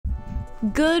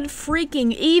Good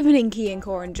freaking evening,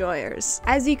 KIANKORE enjoyers.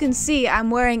 As you can see, I'm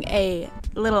wearing a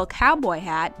little cowboy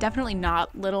hat. Definitely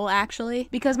not little, actually,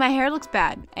 because my hair looks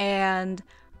bad, and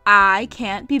I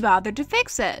can't be bothered to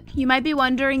fix it. You might be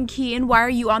wondering, Kian, why are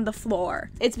you on the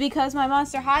floor? It's because my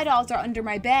Monster High dolls are under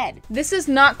my bed. This is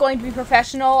not going to be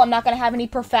professional. I'm not going to have any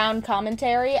profound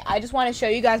commentary. I just want to show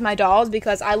you guys my dolls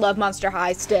because I love Monster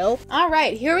High still. All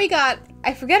right, here we got,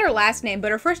 I forget her last name,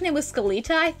 but her first name was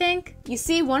Skeleta, I think. You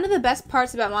see, one of the best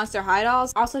parts about Monster High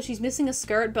dolls, also she's missing a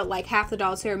skirt, but like half the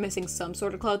dolls here are missing some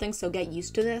sort of clothing, so get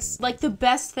used to this. Like the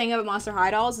best thing about Monster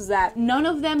High dolls is that none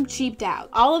of them cheaped out.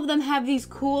 All of them have these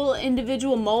cool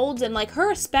individual molds, and like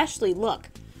her especially, look,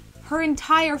 her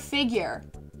entire figure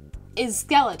is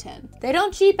skeleton. They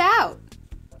don't cheap out.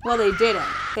 Well, they didn't.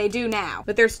 They do now.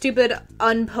 But their stupid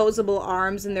unposable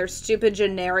arms and their stupid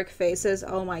generic faces.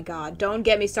 Oh my god. Don't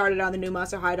get me started on the new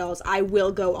Monster High dolls. I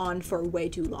will go on for way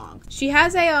too long. She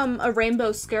has a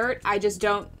rainbow skirt. I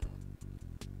don't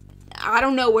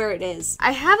know where it is.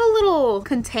 I have a little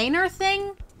container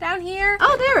thing down here.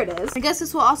 Oh, there it is. I guess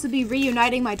this will also be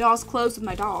reuniting my doll's clothes with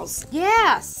my dolls.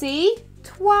 Yeah, see?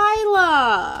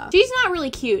 Twyla. She's not really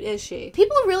cute, is she?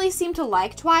 People really seem to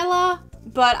like Twyla,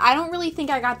 but I don't really think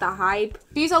I got the hype.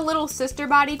 She's a little sister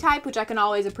body type, which I can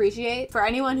always appreciate. For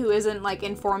anyone who isn't like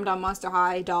informed on Monster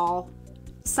High doll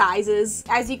sizes,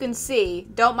 as you can see,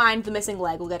 don't mind the missing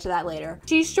leg, we'll get to that later.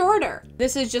 She's shorter.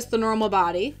 This is just the normal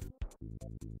body.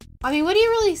 I mean, what do you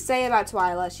really say about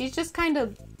Twyla? She's just kind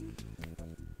of,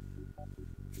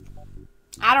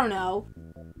 I don't know.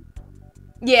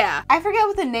 Yeah, I forget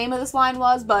what the name of this line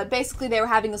was, but basically they were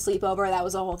having a sleepover. That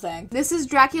was the whole thing. This is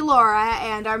Draculaura,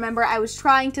 and I remember I was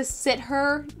trying to sit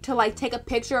her to like take a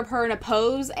picture of her in a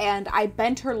pose, and I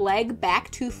bent her leg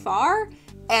back too far,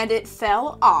 and it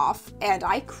fell off, and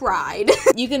I cried.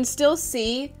 You can still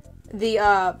see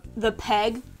the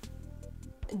peg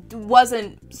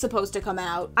wasn't supposed to come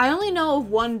out. I only know of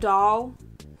one doll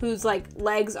whose like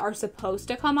legs are supposed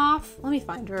to come off. Let me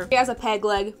find her. She has a peg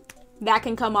leg. That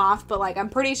can come off, but like I'm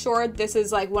pretty sure this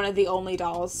is like one of the only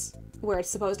dolls where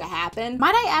it's supposed to happen.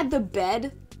 Might I add, the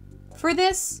bed for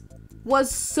this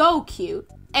was so cute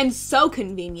and so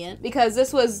convenient because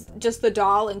this was just the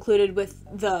doll included with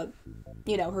the,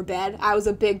 you know, her bed. I was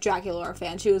a big Draculaura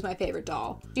fan. She was my favorite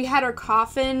doll. She had her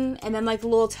coffin and then like the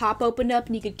little top opened up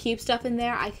and you could keep stuff in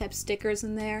there. I kept stickers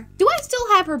in there. Do I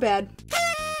still have her bed?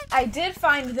 I did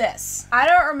find this. I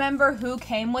don't remember who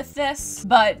came with this,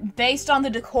 but based on the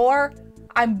decor,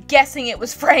 I'm guessing it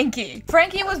was Frankie.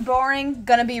 Frankie was boring,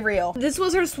 gonna be real. This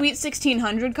was her Sweet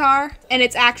 1600 car, and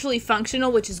it's actually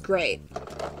functional, which is great.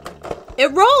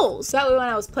 It rolls! That way when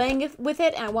I was playing with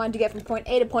it and I wanted to get from point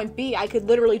A to point B, I could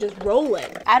literally just roll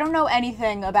it. I don't know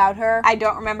anything about her. I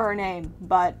don't remember her name,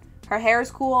 but her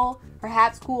hair's cool, her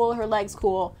hat's cool, her leg's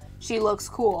cool. She looks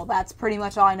cool. That's pretty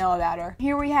much all I know about her.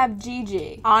 Here we have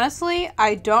Gigi. Honestly,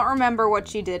 I don't remember what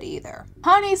she did either.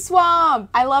 Honey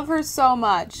Swamp! I love her so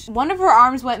much. One of her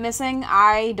arms went missing.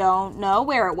 I don't know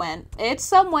where it went. It's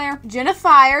somewhere. Jenna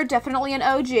Fire, definitely an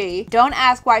OG. Don't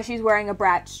ask why she's wearing a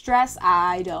Bratz dress.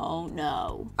 I don't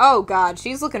know. Oh god,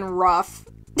 she's looking rough.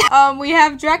 We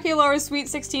have Draculaura's Sweet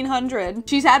 1600.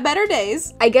 She's had better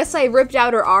days. I guess I ripped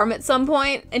out her arm at some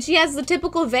point, and she has the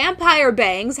typical vampire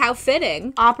bangs. How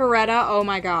fitting. Operetta, oh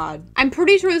my god. I'm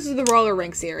pretty sure this is the roller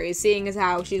rink series, seeing as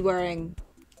how she's wearing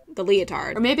the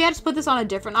leotard. Or maybe I just put this on a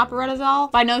different Operetta doll,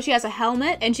 but I know she has a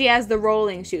helmet, and she has the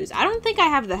rolling shoes. I don't think I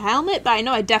have the helmet, but I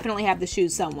know I definitely have the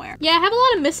shoes somewhere. Yeah, I have a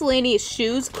lot of miscellaneous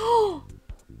shoes.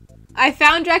 I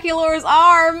found Draculaura's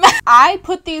arm. I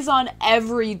put these on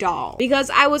every doll because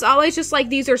I was always just like,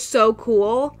 these are so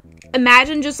cool.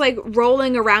 Imagine just like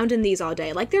rolling around in these all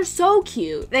day. Like, they're so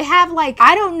cute. They have like,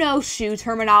 I don't know shoe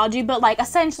terminology, but like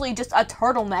essentially just a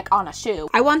turtleneck on a shoe.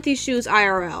 I want these shoes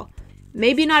IRL.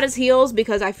 Maybe not as heels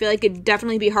because I feel like it'd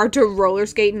definitely be hard to roller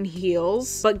skate in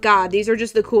heels. But god, these are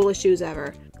just the coolest shoes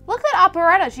ever. Look at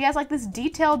Operetta. She has like this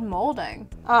detailed molding.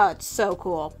 Oh, it's so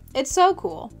cool. It's so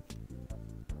cool.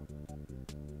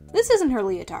 This isn't her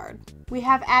leotard. We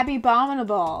have Abby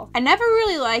Abominable. I never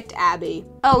really liked Abby.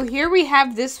 Oh, here we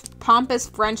have this pompous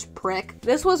French prick.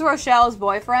 This was Rochelle's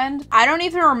boyfriend. I don't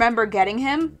even remember getting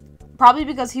him. Probably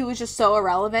because he was just so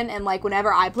irrelevant, and like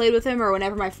whenever I played with him or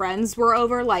whenever my friends were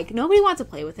over, like nobody wants to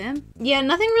play with him. Yeah,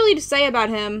 nothing really to say about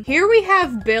him. Here we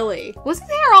have Billy. Was his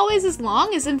hair always this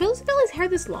long? Isn't Billy's hair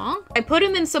this long? I put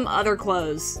him in some other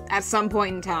clothes at some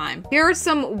point in time. Here are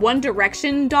some One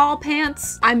Direction doll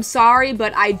pants. I'm sorry,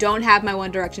 but I don't have my One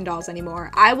Direction dolls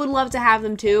anymore. I would love to have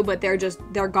them too, but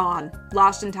they're gone.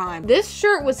 Lost in time. This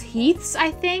shirt was Heath's, I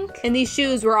think, and these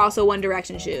shoes were also One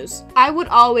Direction shoes. I would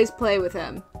always play with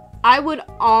him. I would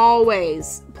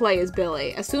always play as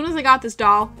Billy. As soon as I got this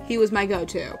doll, he was my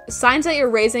go-to. Signs that you're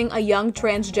raising a young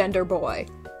transgender boy.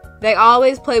 They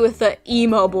always play with the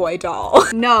emo boy doll.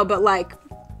 No, but like,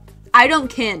 I don't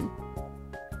kin.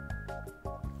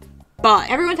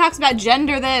 But everyone talks about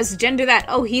gender this, gender that.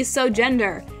 Oh, he's so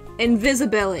gender.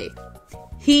 Invisibility.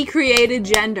 He created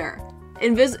gender.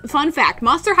 Fun fact,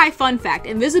 Monster High fun fact.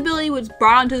 Invisibility was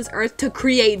brought onto this earth to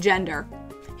create gender.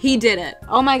 He did it.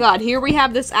 Oh my god, here we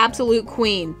have this absolute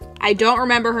queen. I don't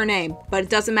remember her name, but it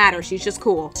doesn't matter. She's just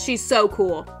cool. She's so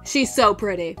cool. She's so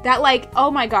pretty. That like,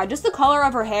 oh my god, just the color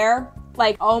of her hair.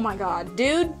 Like, oh my god,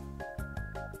 dude.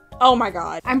 Oh my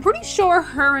god. I'm pretty sure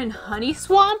her and Honey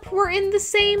Swamp were in the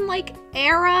same like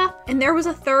era. And there was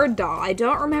a third doll. I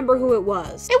don't remember who it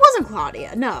was. It wasn't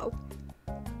Claudia, no.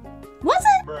 Was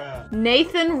it? Bruh.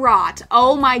 Nathan Rott.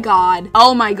 Oh my god.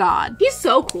 Oh my god. He's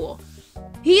so cool.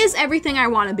 He is everything I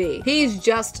want to be. He's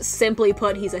just, simply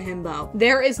put, he's a himbo.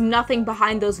 There is nothing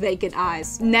behind those vacant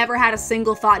eyes. Never had a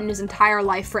single thought in his entire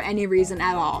life for any reason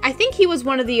at all. I think he was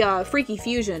one of the Freaky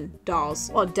Fusion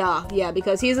dolls. Well, duh, yeah,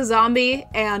 because he's a zombie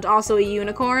and also a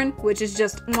unicorn, which is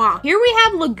just mwah. Here we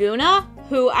have Laguna,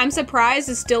 who I'm surprised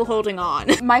is still holding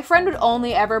on. My friend would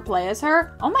only ever play as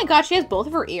her. Oh my god, she has both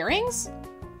of her earrings?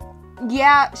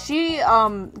 Yeah, she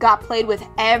got played with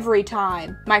every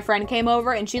time my friend came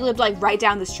over, and she lived like right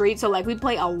down the street, so like we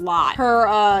play a lot.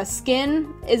 Her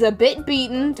skin is a bit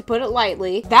beaten, to put it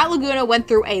lightly. That Laguna went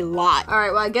through a lot. All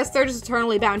right, well, I guess they're just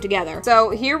eternally bound together.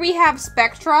 So here we have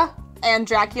Spectra and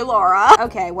Draculaura.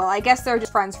 Okay, well, I guess they're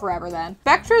just friends forever then.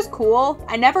 Spectra's cool.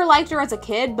 I never liked her as a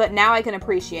kid, but now I can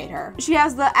appreciate her. She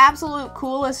has the absolute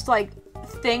coolest like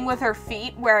thing with her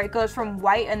feet where it goes from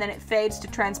white and then it fades to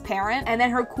transparent, and then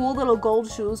her cool little gold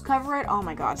shoes cover it. Oh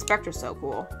my god, Spectra's so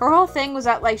cool. Her whole thing was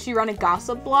that like she run a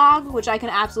gossip blog, which I can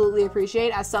absolutely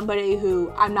appreciate as somebody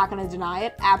who, I'm not gonna deny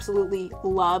it, absolutely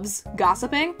loves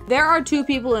gossiping. There are two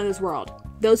people in this world: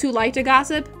 those who like to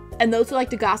gossip and those who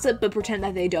like to gossip but pretend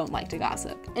that they don't like to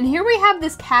gossip. And here we have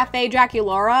this Cafe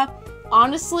Draculaura.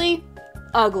 Honestly,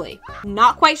 ugly.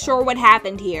 Not quite sure what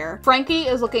happened here. Frankie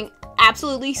is looking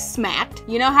absolutely smacked.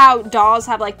 You know how dolls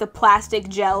have like the plastic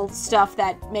gel stuff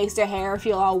that makes their hair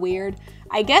feel all weird?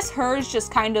 I guess hers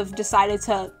just kind of decided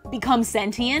to become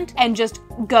sentient and just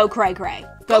go cray-cray.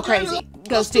 Go crazy.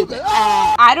 Go stupid.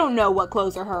 I don't know what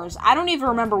clothes are hers. I don't even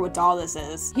remember what doll this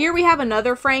is. Here we have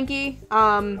another Frankie.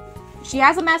 She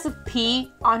has a massive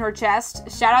P on her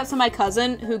chest. Shout out to my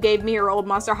cousin who gave me her old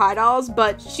Monster High dolls,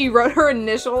 but she wrote her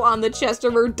initial on the chest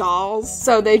of her dolls,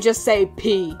 so they just say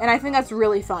P. And I think that's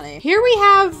really funny. Here we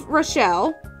have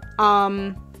Rochelle,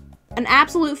 an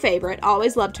absolute favorite,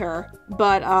 always loved her,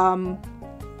 but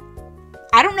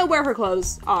I don't know where her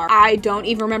clothes are. I don't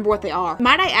even remember what they are.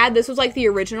 Might I add, this was like the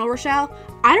original Rochelle.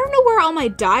 I don't know where all my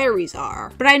diaries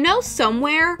are, but I know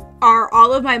somewhere are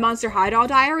all of my Monster High doll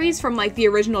diaries from like the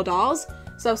original dolls.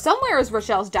 So somewhere is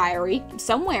Rochelle's diary,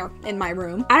 somewhere in my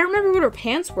room. I don't remember what her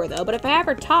pants were though, but if I have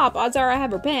her top, odds are I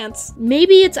have her pants.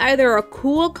 Maybe it's either a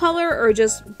cool color or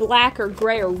just black or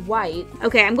gray or white.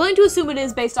 Okay, I'm going to assume it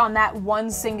is based on that one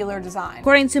singular design.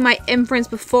 According to my inference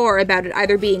before about it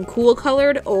either being cool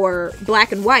colored or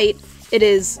black and white, it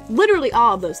is literally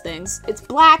all of those things. It's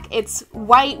black, it's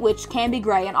white, which can be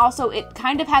gray, and also it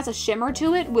kind of has a shimmer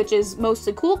to it, which is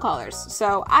mostly cool colors.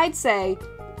 So I'd say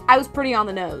I was pretty on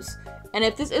the nose. And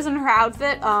if this isn't her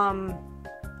outfit,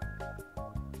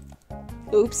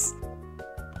 oops.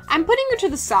 I'm putting her to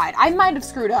the side. I might have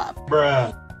screwed up.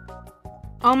 Bruh.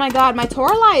 Oh my god, my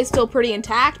Toralei is still pretty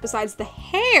intact besides the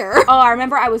hair. Oh, I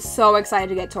remember I was so excited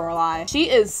to get Toralei. She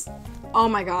is, oh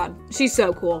my god, she's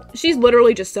so cool. She's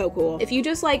literally just so cool. If you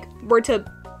just like were to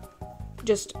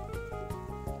just,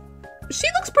 she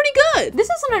looks pretty good. This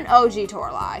isn't an OG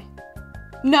Toralei.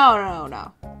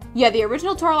 No. Yeah, the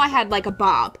original Toralei had like a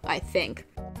bob, I think.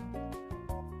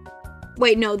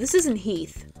 Wait, no, this isn't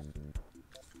Heath.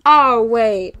 Oh,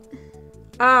 wait.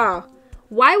 Oh.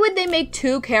 Why would they make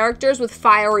two characters with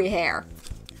fiery hair?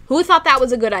 Who thought that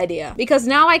was a good idea? Because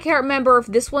now I can't remember if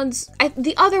this one's...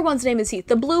 the other one's name is Heath.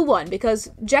 The blue one, because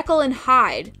Jekyll and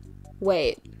Hyde.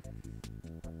 Wait,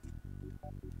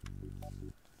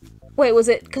 was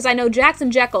it... Because I know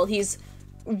Jackson Jekyll, he's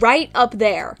right up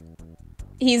there.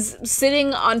 He's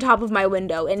sitting on top of my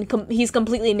window, and he's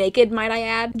completely naked, might I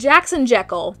add. Jackson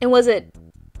Jekyll. And was it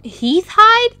Heath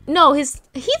Hyde? No,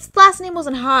 Heath's last name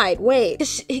wasn't Hyde. Wait.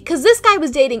 Because this guy was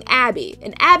dating Abby,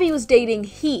 and Abby was dating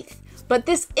Heath. But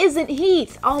this isn't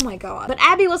Heath. Oh my god. But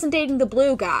Abby wasn't dating the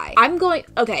blue guy.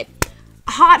 Okay.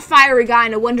 hot fiery guy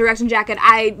in a One Direction jacket.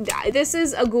 This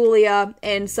is a Ghoulia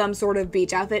in some sort of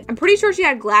beach outfit. I'm pretty sure she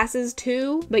had glasses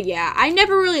too, but yeah, I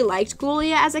never really liked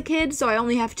Ghoulia as a kid, so I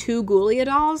only have 2 Ghoulia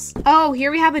dolls. Oh,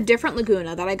 here we have a different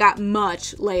Laguna that I got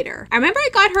much later. I remember I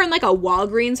got her in like a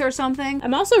Walgreens or something.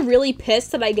 I'm also really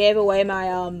pissed that I gave away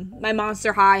my my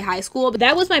Monster High school, but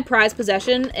that was my prized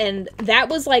possession, and that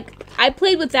was like, I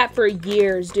played with that for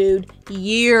years, dude.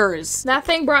 Years. That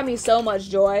thing brought me so much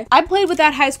joy. I played with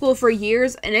that high school for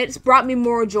years, and it's brought me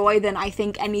more joy than I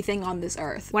think anything on this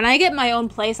earth. When I get my own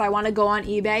place, I want to go on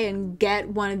eBay and get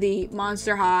one of the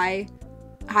Monster High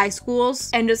schools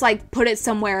and just like put it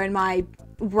somewhere in my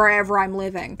wherever I'm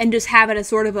living and just have it as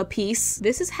sort of a piece.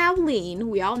 This is Howleen.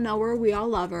 We all know her. We all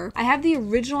love her. I have the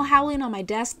original Howleen on my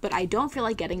desk, but I don't feel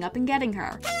like getting up and getting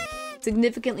her.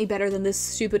 Significantly better than this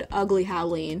stupid, ugly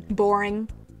Howleen. Boring.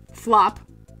 Flop.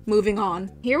 Moving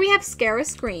on. Here we have Scare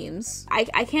Screams. I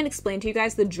can't explain to you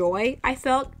guys the joy I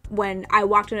felt when I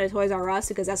walked into Toys R Us,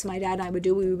 because that's what my dad and I would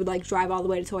do. We would like drive all the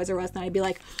way to Toys R Us, and I'd be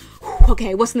like,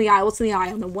 okay, what's in the aisle? What's in the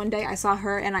aisle? And then one day I saw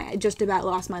her and I just about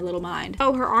lost my little mind.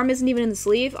 Oh, her arm isn't even in the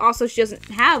sleeve. Also, she doesn't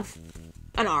have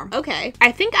an arm. Okay.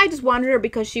 I think I just wanted her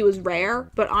because she was rare,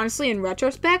 but honestly, in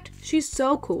retrospect, she's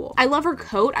so cool. I love her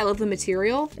coat. I love the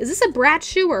material. Is this a Bratz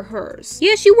shoe or hers?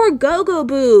 Yeah, she wore go-go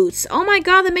boots. Oh my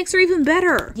god, that makes her even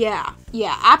better. Yeah,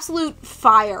 absolute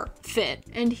fire fit.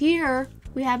 And here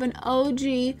we have an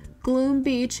OG Gloom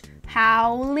Beach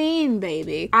Howleen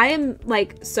baby. I am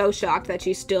like so shocked that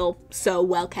she's still so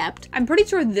well kept. I'm pretty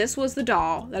sure this was the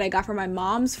doll that I got from my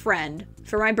mom's friend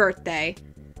for my birthday,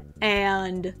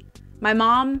 and my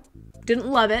mom didn't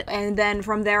love it, and then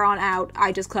from there on out,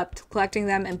 I just kept collecting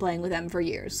them and playing with them for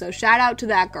years. So shout out to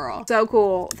that girl. So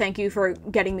cool. Thank you for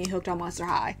getting me hooked on Monster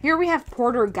High. Here we have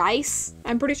Porter Geis.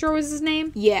 I'm pretty sure was his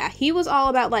name. Yeah, he was all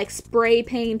about like spray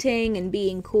painting and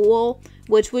being cool,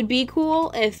 which would be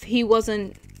cool if he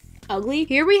wasn't ugly.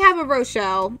 Here we have a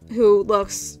Rochelle who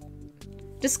looks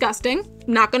disgusting.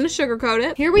 Not gonna sugarcoat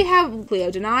it. Here we have Cleo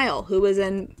Denial, who is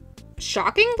in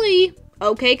shockingly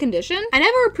okay condition. I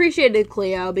never appreciated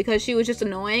Cleo because she was just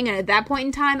annoying, and at that point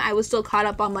in time, I was still caught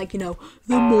up on like, you know,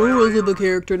 the morals of the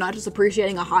character, not just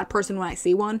appreciating a hot person when I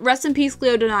see one. Rest in peace,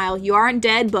 Cleo Denial. You aren't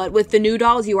dead, but with the new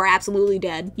dolls, you are absolutely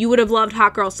dead. You would have loved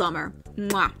Hot Girl Summer.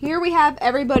 Mwah. Here we have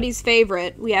everybody's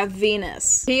favorite. We have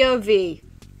Venus. POV.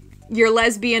 Your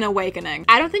lesbian awakening.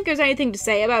 I don't think there's anything to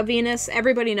say about Venus.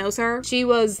 Everybody knows her. She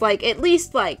was like, at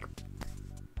least like,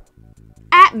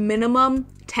 at minimum,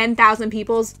 10,000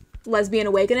 people's lesbian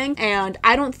awakening, and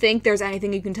I don't think there's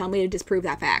anything you can tell me to disprove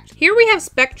that fact. Here we have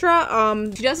Spectra.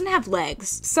 She doesn't have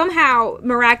legs. Somehow,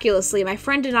 miraculously, my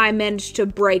friend and I managed to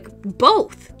break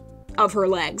both of her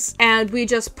legs, and we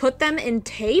just put them in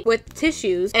tape with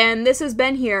tissues, and this has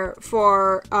been here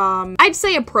for I'd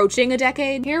say approaching a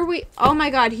decade. Oh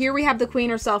my god, here we have the queen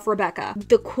herself, Rebecca.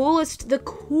 The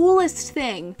coolest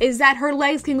thing is that her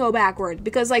legs can go backward,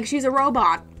 because like, she's a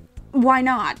robot. Why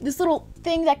not? This little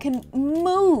thing that can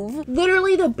move.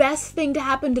 Literally the best thing to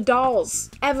happen to dolls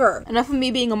ever. Enough of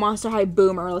me being a Monster High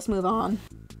boomer. Let's move on.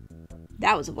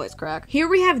 That was a voice crack. Here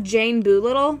we have Jane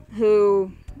Doolittle,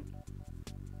 who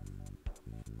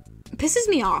pisses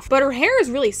me off, but her hair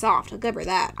is really soft. I'll give her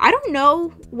that. I don't know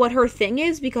what her thing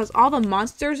is, because all the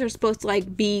monsters are supposed to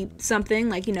like be something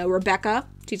like, you know, Rebecca,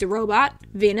 she's a robot.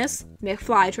 Venus,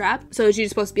 McFlytrap. So she's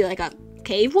supposed to be like a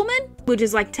cave woman, which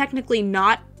is like technically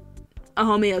not a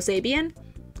Homo sapien,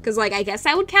 because like, I guess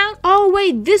that would count. Oh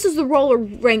wait, this is the roller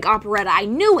rink operetta. I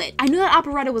knew it. I knew that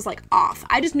operetta was like off.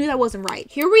 I just knew that wasn't right.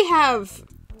 Here we have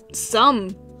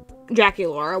some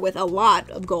Draculaura with a lot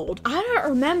of gold. I don't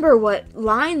remember what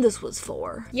line this was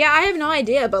for. Yeah, I have no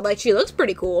idea, but like, she looks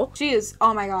pretty cool. She is,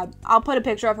 oh my god. I'll put a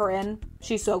picture of her in.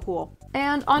 She's so cool.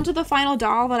 And onto the final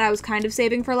doll that I was kind of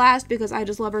saving for last because I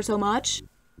just love her so much.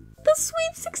 The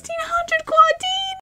sweet 1600 Claudine!